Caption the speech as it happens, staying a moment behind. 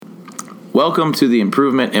Welcome to the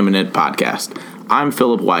Improvement Imminent podcast. I'm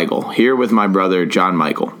Philip Weigel, here with my brother John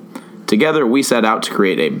Michael. Together, we set out to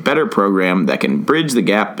create a better program that can bridge the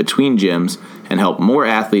gap between gyms and help more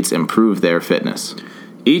athletes improve their fitness.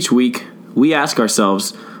 Each week, we ask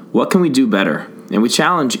ourselves, what can we do better? And we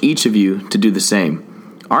challenge each of you to do the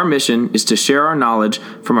same. Our mission is to share our knowledge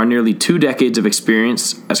from our nearly 2 decades of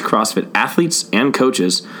experience as CrossFit athletes and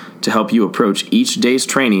coaches to help you approach each day's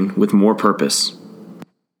training with more purpose.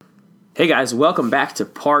 Hey guys, welcome back to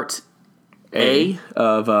part A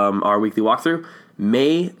of our weekly walkthrough,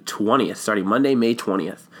 May 20th, starting Monday, May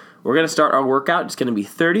 20th. We're going to start our workout. It's going to be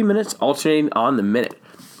 30 minutes alternating on the minute.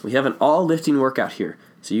 We have an all-lifting workout here.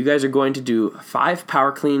 So you guys are going to do 5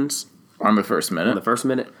 power cleans On the first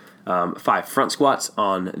minute. 5 front squats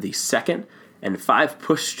on the second, and 5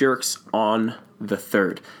 push jerks on the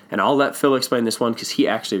third. And I'll let Phil explain this one because he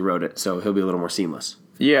actually wrote it, so he'll be a little more seamless.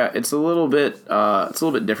 Yeah, it's a little bit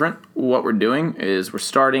different. What we're doing is we're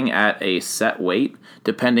starting at a set weight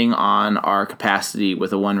depending on our capacity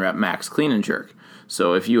with a 1 rep max clean and jerk.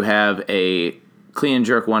 So if you have a clean and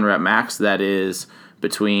jerk 1 rep max that is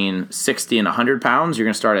between 60 and 100 pounds, you're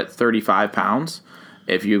going to start at 35 pounds.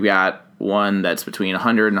 If you've got one that's between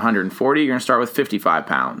 100 and 140, you're going to start with 55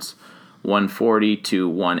 pounds. 140 to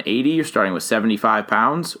 180, you're starting with 75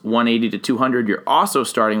 pounds. 180 to 200, you're also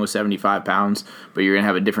starting with 75 pounds, but you're going to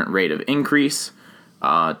have a different rate of increase.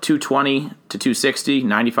 220 to 260,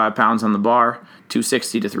 95 pounds on the bar.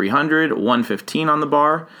 260 to 300, 115 on the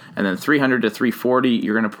bar. And then 300 to 340,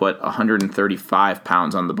 you're going to put 135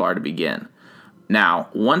 pounds on the bar to begin. Now,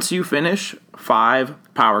 once you finish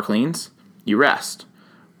 5 power cleans, you rest.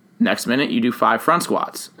 Next minute, you do 5 front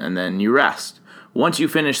squats, and then you rest. Once you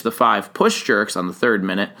finish the 5 push jerks on the 3rd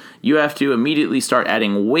minute, you have to immediately start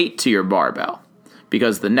adding weight to your barbell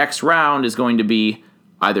because the next round is going to be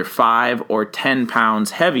either 5 or 10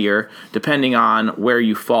 pounds heavier depending on where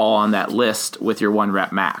you fall on that list with your 1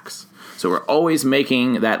 rep max. So we're always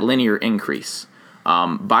making that linear increase.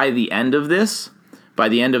 By the end of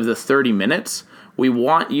the 30 minutes, we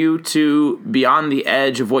want you to be on the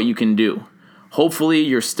edge of what you can do. Hopefully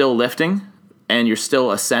you're still lifting and you're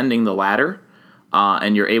still ascending the ladder.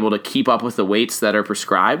 And you're able to keep up with the weights that are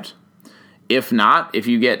prescribed. If not, if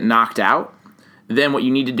you get knocked out, then what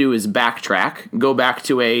you need to do is backtrack, go back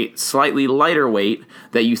to a slightly lighter weight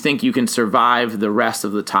that you think you can survive the rest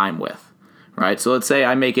of the time with, right? So let's say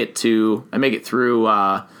I make it through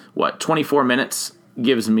 24 minutes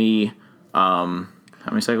gives me, how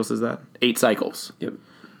many cycles is that? 8 cycles. Yep.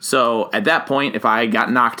 So at that point, if I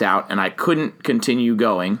got knocked out and I couldn't continue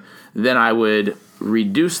going, then I would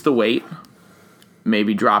reduce the weight,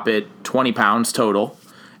 maybe drop it 20 pounds total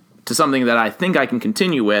to something that I think I can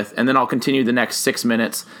continue with, and then I'll continue the next 6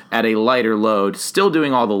 minutes at a lighter load, still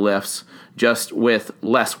doing all the lifts, just with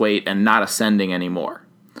less weight and not ascending anymore.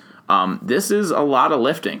 This is a lot of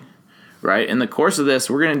lifting, right? In the course of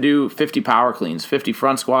this, we're going to do 50 power cleans, 50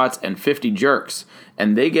 front squats, and 50 jerks,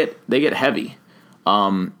 and they get heavy.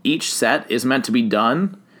 Each set is meant to be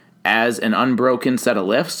done as an unbroken set of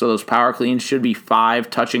lifts, so those power cleans should be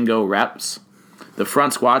 5 touch-and-go reps. The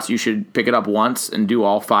front squats, you should pick it up once and do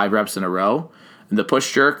all 5 reps in a row. The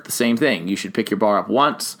push jerk, the same thing. You should pick your bar up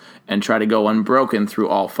once and try to go unbroken through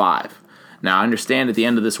all 5. Now, I understand at the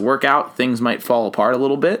end of this workout, things might fall apart a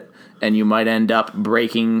little bit, and you might end up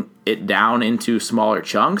breaking it down into smaller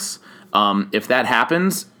chunks. If that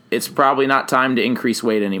happens, it's probably not time to increase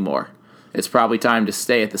weight anymore. It's probably time to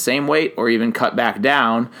stay at the same weight or even cut back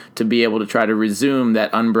down to be able to try to resume that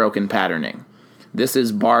unbroken patterning. This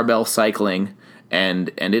is barbell cycling.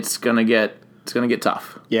 And it's gonna get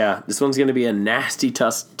tough. Yeah, this one's gonna be a nasty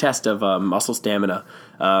test of muscle stamina.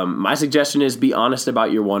 My suggestion is be honest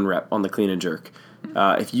about your 1 rep on the clean and jerk.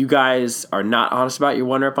 If you guys are not honest about your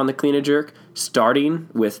 1 rep on the clean and jerk, starting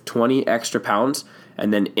with 20 extra pounds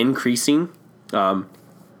and then increasing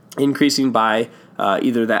by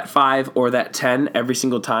either that 5 or that 10 every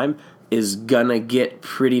single time is gonna get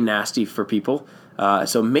pretty nasty for people.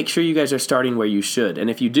 So make sure you guys are starting where you should. And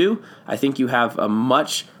if you do, I think you have a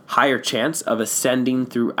much higher chance of ascending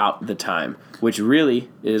throughout the time, which really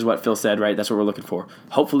is what Phil said, right? That's what we're looking for.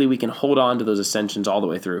 Hopefully we can hold on to those ascensions all the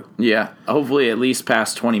way through. Yeah, hopefully at least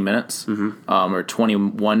past 20 minutes, or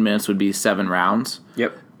 21 minutes would be 7 rounds.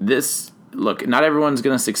 Yep. Look, not everyone's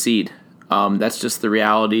going to succeed. That's just the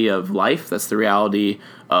reality of life. That's the reality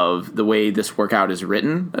of the way this workout is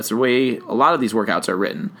written. That's the way a lot of these workouts are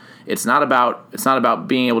written. It's not about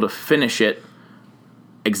being able to finish it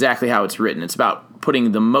exactly how it's written. It's about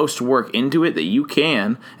putting the most work into it that you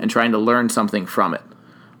can and trying to learn something from it.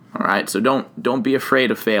 All right? So don't be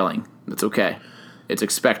afraid of failing. That's okay. It's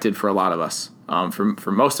expected for a lot of us.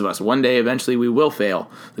 For most of us, one day eventually we will fail.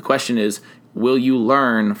 The question is, will you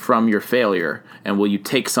learn from your failure, and will you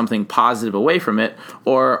take something positive away from it,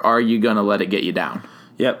 or are you going to let it get you down?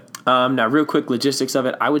 Yep. Now, real quick logistics of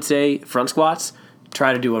it. I would say front squats,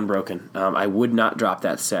 try to do unbroken. I would not drop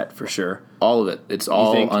that set for sure. All of it. It's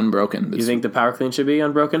all unbroken. You think the power clean should be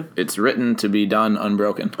unbroken? It's written to be done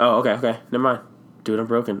unbroken. Oh, okay. Never mind. Do it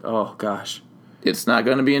unbroken. Oh, gosh. It's not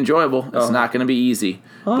going to be enjoyable. It's not going to be easy.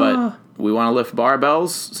 But we want to lift barbells.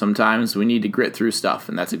 Sometimes we need to grit through stuff,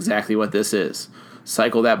 and that's exactly what this is.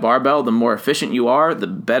 Cycle that barbell. The more efficient you are, the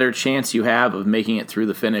better chance you have of making it through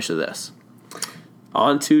the finish of this.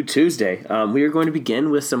 On to Tuesday. We are going to begin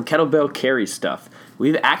with some kettlebell carry stuff.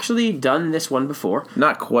 We've actually done this one before.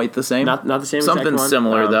 Not quite the same. Not the same Something exact one.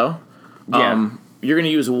 similar, though. Yeah. You're going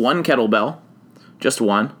to use one kettlebell, just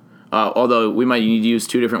one. Although we might need to use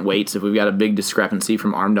two different weights if we've got a big discrepancy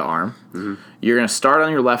from arm to arm. Mm-hmm. You're going to start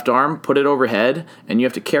on your left arm, put it overhead, and you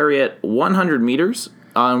have to carry it 100 meters.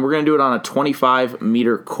 And we're going to do it on a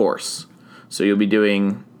 25-meter course. So you'll be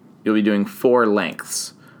doing 4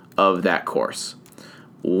 lengths of that course.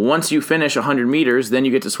 Once you finish 100 meters, then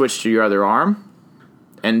you get to switch to your other arm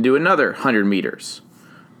and do another 100 meters.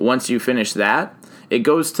 Once you finish that, it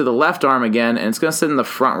goes to the left arm again, and it's going to sit in the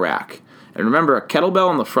front rack. And remember, a kettlebell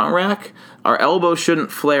on the front rack, our elbow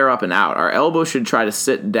shouldn't flare up and out. Our elbow should try to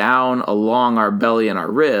sit down along our belly and our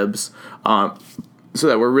ribs so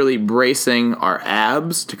that we're really bracing our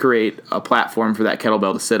abs to create a platform for that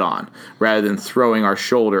kettlebell to sit on, rather than throwing our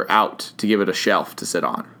shoulder out to give it a shelf to sit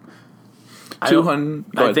on. I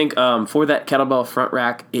think for that kettlebell front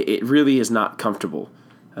rack, it really is not comfortable.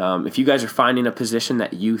 If you guys are finding a position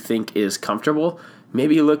that you think is comfortable,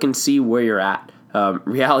 maybe look and see where you're at.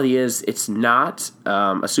 Reality is it's not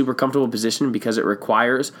a super comfortable position because it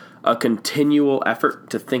requires a continual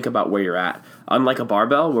effort to think about where you're at. Unlike a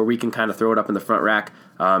barbell where we can kind of throw it up in the front rack,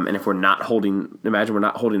 and if we're not holding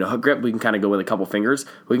a hook grip, we can kind of go with a couple fingers.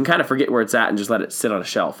 We can kind of forget where it's at and just let it sit on a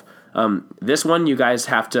shelf. This one, you guys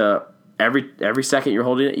have to, every second you're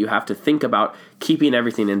holding it, you have to think about keeping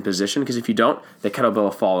everything in position, because if you don't, the kettlebell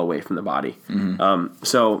will fall away from the body. Mm-hmm.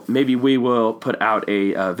 So maybe we will put out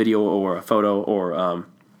a video or a photo or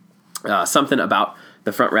something about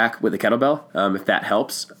the front rack with the kettlebell, if that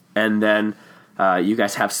helps. And then you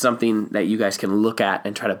guys have something that you guys can look at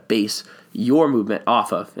and try to base your movement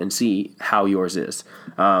off of and see how yours is.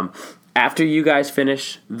 After you guys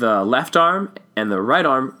finish the left arm and the right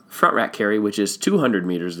arm front rack carry, which is 200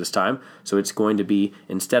 meters this time, so it's going to be,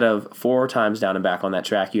 instead of 4 times down and back on that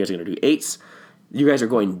track, you guys are going to do 8s. You guys are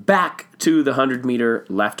going back to the 100-meter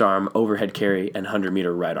left arm overhead carry and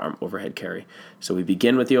 100-meter right arm overhead carry. So we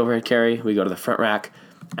begin with the overhead carry, we go to the front rack,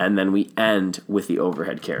 and then we end with the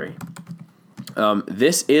overhead carry.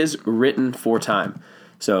 This is written for time.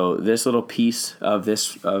 So this little piece of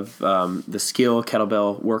the skill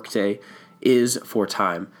kettlebell workday is for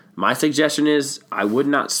time. My suggestion is I would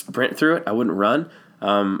not sprint through it. I wouldn't run.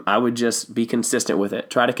 I would just be consistent with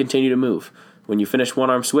it. Try to continue to move. When you finish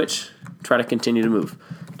one arm switch, try to continue to move.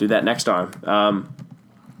 Do that next arm.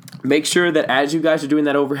 Make sure that as you guys are doing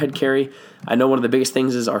that overhead carry, I know one of the biggest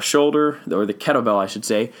things is our shoulder, or the kettlebell, I should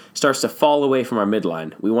say, starts to fall away from our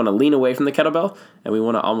midline. We want to lean away from the kettlebell, and we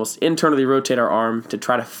want to almost internally rotate our arm to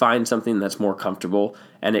try to find something that's more comfortable,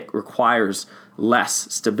 and it requires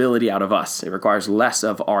less stability out of us. It requires less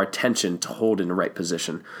of our attention to hold in the right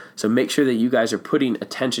position. So make sure that you guys are putting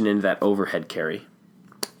attention into that overhead carry.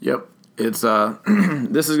 Yep. It's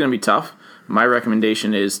this is going to be tough. My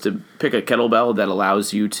recommendation is to pick a kettlebell that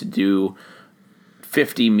allows you to do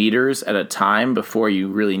 50 meters at a time before you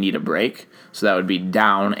really need a break. So that would be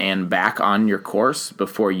down and back on your course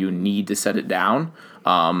before you need to set it down.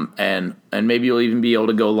 And maybe you'll even be able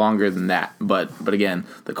to go longer than that. But again,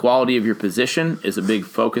 the quality of your position is a big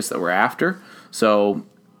focus that we're after. So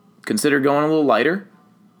consider going a little lighter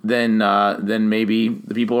than maybe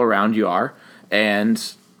the people around you are,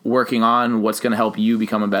 and working on what's going to help you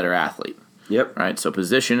become a better athlete. Yep. Right. So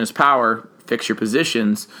position is power. Fix your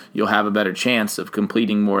positions. You'll have a better chance of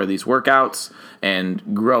completing more of these workouts and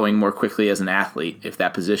growing more quickly as an athlete if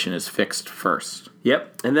that position is fixed first.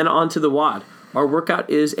 Yep. And then on to the WOD. Our workout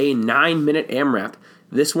is a 9-minute AMRAP.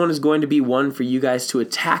 This one is going to be one for you guys to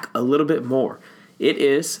attack a little bit more. It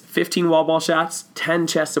is 15 wall ball shots, 10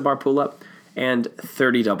 chest to bar pull-up, and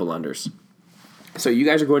 30 double unders. So you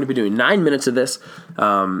guys are going to be doing 9 minutes of this.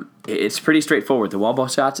 It's pretty straightforward. The wall ball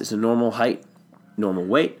shots is a normal height, normal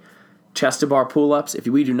weight. Chest to bar pull-ups, if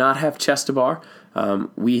we do not have chest to bar,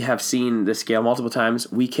 we have seen this scale multiple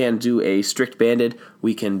times. We can do a strict banded.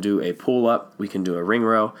 We can do a pull-up. We can do a ring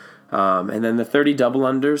row. And then the 30 double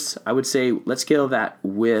unders, I would say let's scale that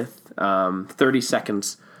with 30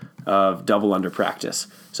 seconds of double under practice.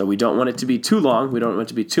 So we don't want it to be too long. We don't want it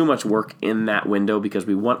to be too much work in that window because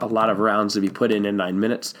we want a lot of rounds to be put in 9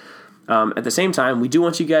 minutes. At the same time, we do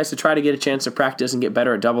want you guys to try to get a chance to practice and get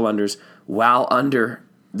better at double unders while under.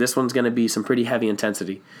 This one's going to be some pretty heavy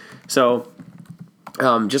intensity. So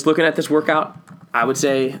just looking at this workout, I would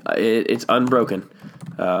say it's unbroken.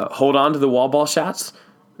 Hold on to the wall ball shots.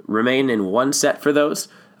 Remain in one set for those.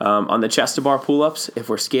 On the chest to bar pull-ups, if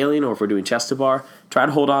we're scaling or if we're doing chest to bar, try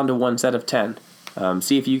to hold on to one set of 10.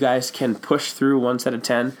 See if you guys can push through one set of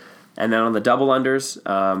 10. And then on the double unders,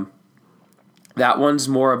 that one's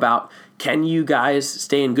more about can you guys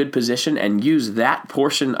stay in good position and use that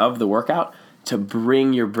portion of the workout to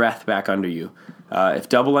bring your breath back under you. If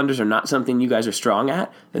double unders are not something you guys are strong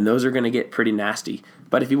at, then those are going to get pretty nasty.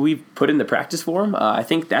 But if we've put in the practice for them, I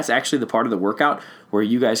think that's actually the part of the workout where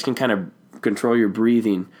you guys can kind of control your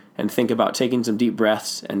breathing and think about taking some deep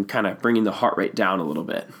breaths and kind of bringing the heart rate down a little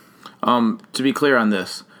bit. To be clear on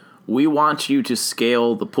this, we want you to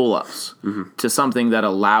scale the pull-ups to something that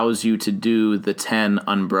allows you to do the 10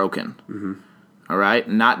 unbroken. All right?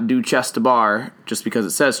 Not do chest to bar just because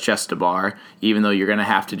it says chest to bar, even though you're going to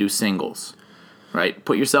have to do singles. Right?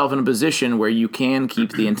 Put yourself in a position where you can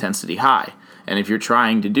keep the intensity high. And if you're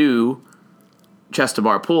trying to do chest to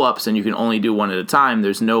bar pull-ups and you can only do one at a time,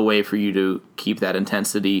 there's no way for you to keep that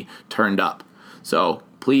intensity turned up. So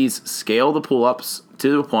please scale the pull-ups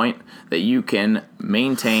to the point that you can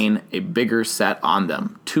maintain a bigger set on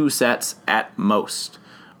them. 2 sets at most.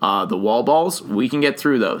 The wall balls, we can get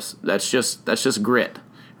through those. That's just grit,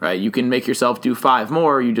 right? You can make yourself do 5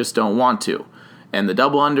 more, you just don't want to. And the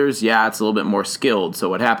double unders, yeah, it's a little bit more skilled. So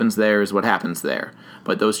what happens there is what happens there.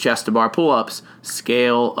 But those chest to bar pull-ups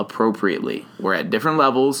scale appropriately. We're at different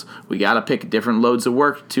levels. We got to pick different loads of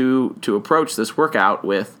work to approach this workout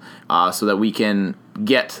with so that we can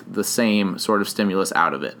get the same sort of stimulus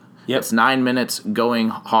out of it. Yep. It's 9 minutes going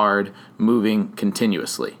hard, moving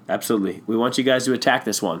continuously. Absolutely. We want you guys to attack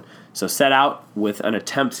this one. So set out with an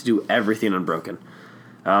attempt to do everything unbroken.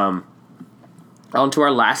 On to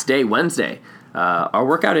our last day, Wednesday. Our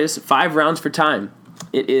workout is 5 rounds for time.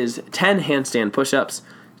 It is 10 handstand push-ups,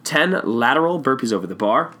 10 lateral burpees over the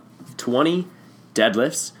bar, 20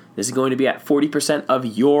 deadlifts. This is going to be at 40% of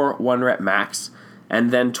your 1 rep max,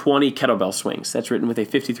 and then 20 kettlebell swings. That's written with a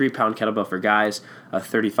 53-pound kettlebell for guys, a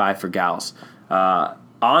 35 for gals.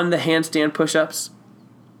 On the handstand push-ups,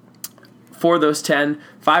 for those 10,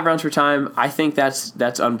 5 rounds for time, I think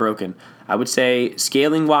that's unbroken. I would say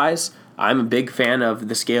scaling-wise, I'm a big fan of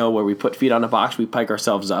the scale where we put feet on a box, we pike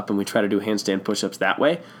ourselves up, and we try to do handstand push-ups that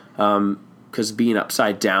way because being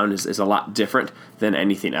upside down is a lot different than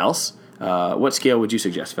anything else. What scale would you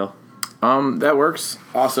suggest, Phil? That works.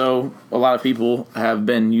 Also, a lot of people have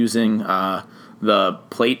been using the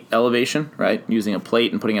plate elevation, right? Using a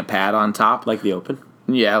plate and putting a pad on top. Like the open?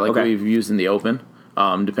 Yeah, like Okay. we've used in the open,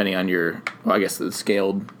 depending on your, I guess the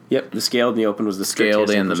scaled. Yep, the scaled and the open was the Scaled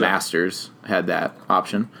handstand and the push-up. Masters had that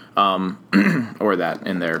option, or that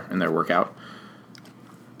in their workout.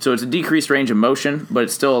 So it's a decreased range of motion, but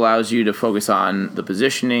it still allows you to focus on the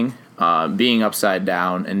positioning, being upside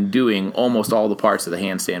down, and doing almost all the parts of the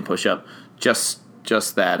handstand push-up. Just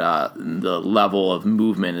that the level of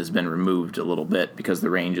movement has been removed a little bit because the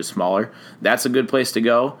range is smaller. That's a good place to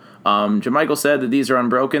go. Jermichael said that these are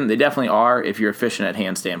unbroken. They definitely are if you're efficient at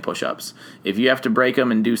handstand push-ups. If you have to break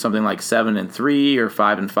them and do something like 7 and 3 or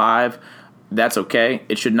 5 and 5, that's okay.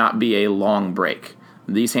 It should not be a long break.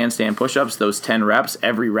 These handstand push-ups, those 10 reps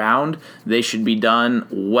every round, they should be done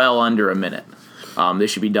well under a minute. They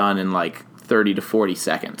should be done in like 30 to 40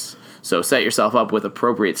 seconds. So set yourself up with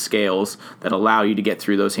appropriate scales that allow you to get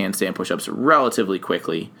through those handstand push-ups relatively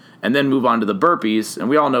quickly, and then move on to the burpees. And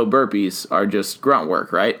we all know burpees are just grunt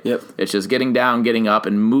work, right? Yep. It's just getting down, getting up,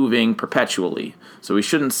 and moving perpetually. So we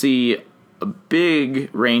shouldn't see a big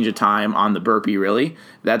range of time on the burpee, really.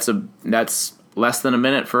 That's less than a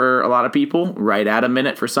minute for a lot of people, right at a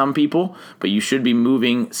minute for some people, but you should be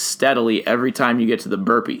moving steadily every time you get to the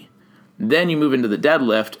burpee. Then you move into the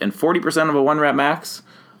deadlift, and 40% of a 1 rep max,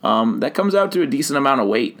 that comes out to a decent amount of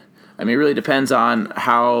weight. I mean, it really depends on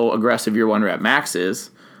how aggressive your 1 rep max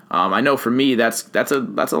is. I know for me, that's a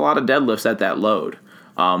lot of deadlifts at that load.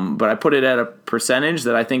 But I put it at a percentage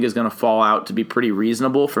that I think is going to fall out to be pretty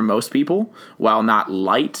reasonable for most people, while not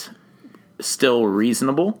light, still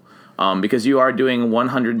reasonable, because you are doing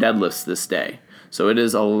 100 deadlifts this day. So it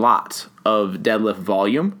is a lot of deadlift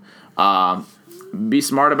volume. Be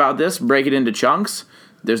smart about this. Break it into chunks.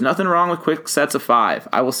 There's nothing wrong with quick sets of 5.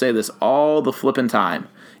 I will say this all the flipping time.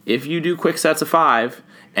 If you do quick sets of 5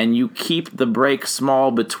 and you keep the break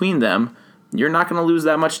small between them, you're not going to lose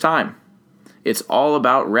that much time. It's all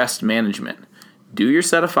about rest management. Do your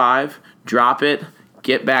set of 5, drop it,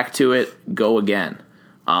 get back to it, go again.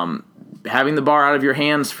 Having the bar out of your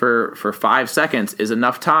hands for 5 seconds is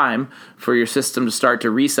enough time for your system to start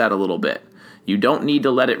to reset a little bit. You don't need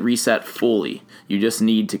to let it reset fully. You just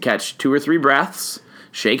need to catch 2 or 3 breaths,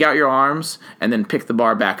 shake out your arms, and then pick the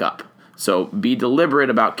bar back up. So be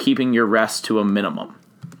deliberate about keeping your rest to a minimum.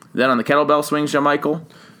 Then on the kettlebell swings, Michael,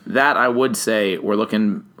 that I would say we're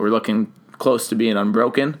looking close to being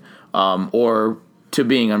unbroken, or to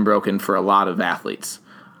being unbroken for a lot of athletes.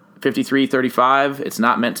 53-35, it's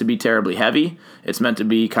not meant to be terribly heavy. It's meant to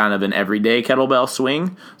be kind of an everyday kettlebell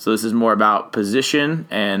swing. So this is more about position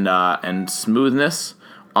and smoothness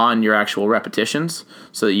on your actual repetitions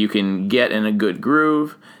so that you can get in a good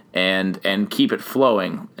groove and keep it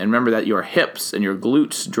flowing. And remember that your hips and your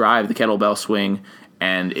glutes drive the kettlebell swing.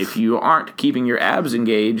 And if you aren't keeping your abs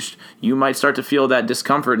engaged, you might start to feel that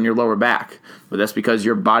discomfort in your lower back. But that's because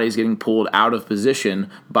your body's getting pulled out of position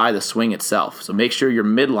by the swing itself. So make sure your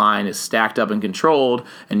midline is stacked up and controlled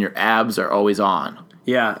and your abs are always on.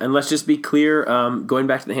 Yeah, and let's just be clear, going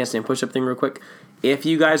back to the handstand push-up thing real quick, if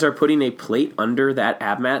you guys are putting a plate under that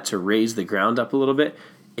ab mat to raise the ground up a little bit,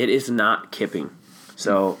 it is not kipping.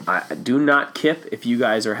 So do not kip if you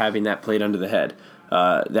guys are having that plate under the head.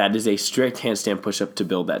 That is a strict handstand push-up to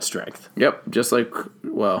build that strength. Yep, just like,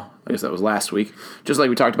 well, I guess that was last week. Just like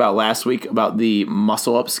we talked about last week about the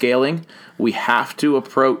muscle upscaling, we have to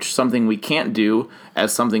approach something we can't do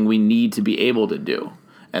as something we need to be able to do.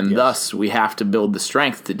 And thus, we have to build the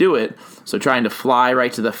strength to do it. So trying to fly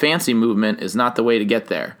right to the fancy movement is not the way to get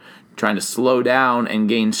there. Trying to slow down and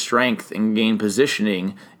gain strength and gain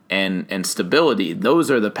positioning and stability,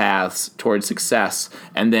 those are the paths towards success,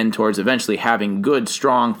 and then towards eventually having good,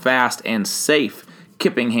 strong, fast, and safe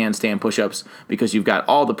kipping handstand push-ups because you've got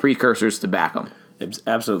all the precursors to back them.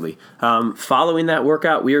 Absolutely. Following that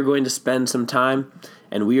workout, we are going to spend some time,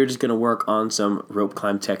 and we are just going to work on some rope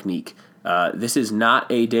climb technique. This is not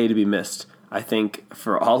a day to be missed. I think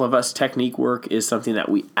for all of us, technique work is something that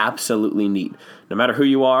we absolutely need. No matter who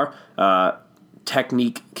you are,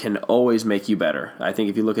 technique can always make you better. I think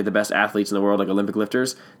if you look at the best athletes in the world, like Olympic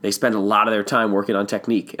lifters, they spend a lot of their time working on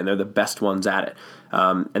technique, and they're the best ones at it.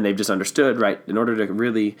 And they've just understood, right, in order to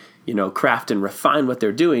really, craft and refine what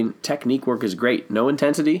they're doing, technique work is great. No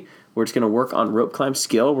intensity. We're just going to work on rope climb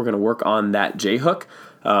skill. We're going to work on that J-hook.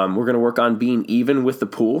 We're going to work on being even with the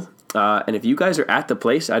pool. And if you guys are at the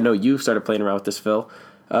place, I know you've started playing around with this, Phil.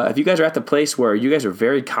 If you guys are at the place where you guys are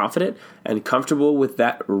very confident and comfortable with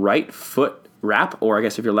that right foot wrap, or I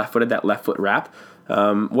guess if you're left-footed, that left foot wrap.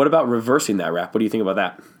 What about reversing that wrap? What do you think about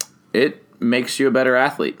that? It makes you a better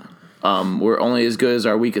athlete. We're only as good as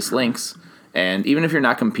our weakest links. And even if you're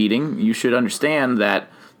not competing, you should understand that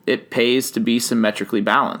it pays to be symmetrically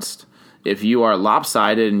balanced. If you are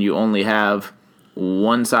lopsided and you only have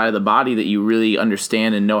one side of the body that you really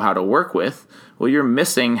understand and know how to work with, well, you're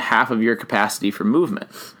missing half of your capacity for movement.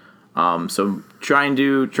 So trying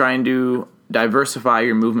to diversify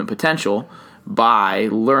your movement potential by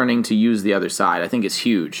learning to use the other side, I think is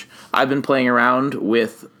huge. I've been playing around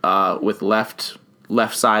with left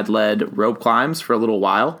side led rope climbs for a little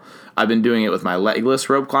while. I've been doing it with my legless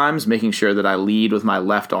rope climbs, making sure that I lead with my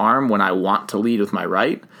left arm when I want to lead with my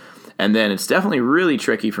right. And then it's definitely really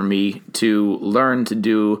tricky for me to learn to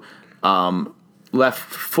do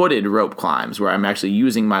left-footed rope climbs where I'm actually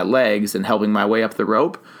using my legs and helping my way up the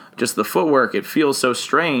rope. Just the footwork, it feels so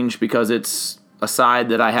strange because it's a side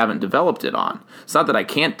that I haven't developed it on. It's not that I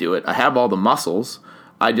can't do it. I have all the muscles.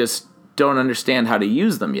 I just don't understand how to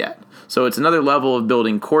use them yet. So it's another level of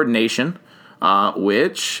building coordination,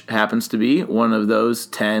 which happens to be one of those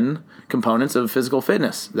 10 components of physical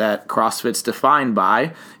fitness that CrossFit's defined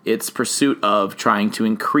by its pursuit of trying to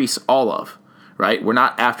increase all of, right? We're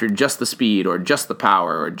not after just the speed or just the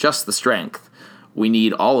power or just the strength. We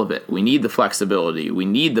need all of it. We need the flexibility. We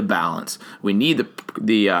need the balance. We need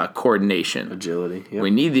the coordination. Agility. Yep.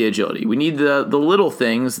 We need the agility. We need the little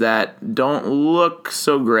things that don't look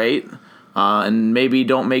so great and maybe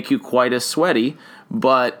don't make you quite as sweaty,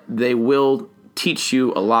 but they will teach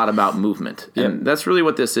you a lot about movement. And that's really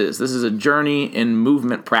what this is. This is a journey in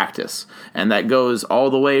movement practice. And that goes all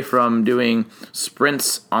the way from doing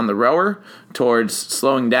sprints on the rower towards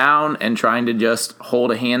slowing down and trying to just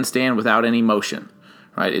hold a handstand without any motion.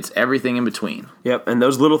 Right? It's everything in between. Yep, and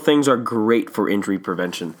those little things are great for injury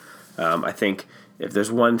prevention. I think if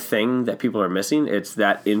there's one thing that people are missing, it's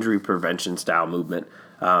that injury prevention style movement.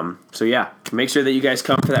 So yeah, make sure that you guys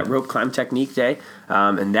come for that rope climb technique day.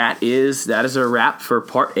 And that is a wrap for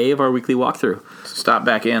part A of our weekly walkthrough. Stop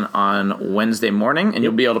back in on Wednesday morning, and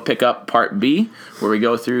you'll be able to pick up part B, where we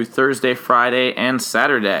go through Thursday, Friday, and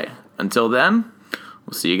Saturday. Until then,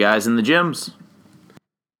 we'll see you guys in the gyms.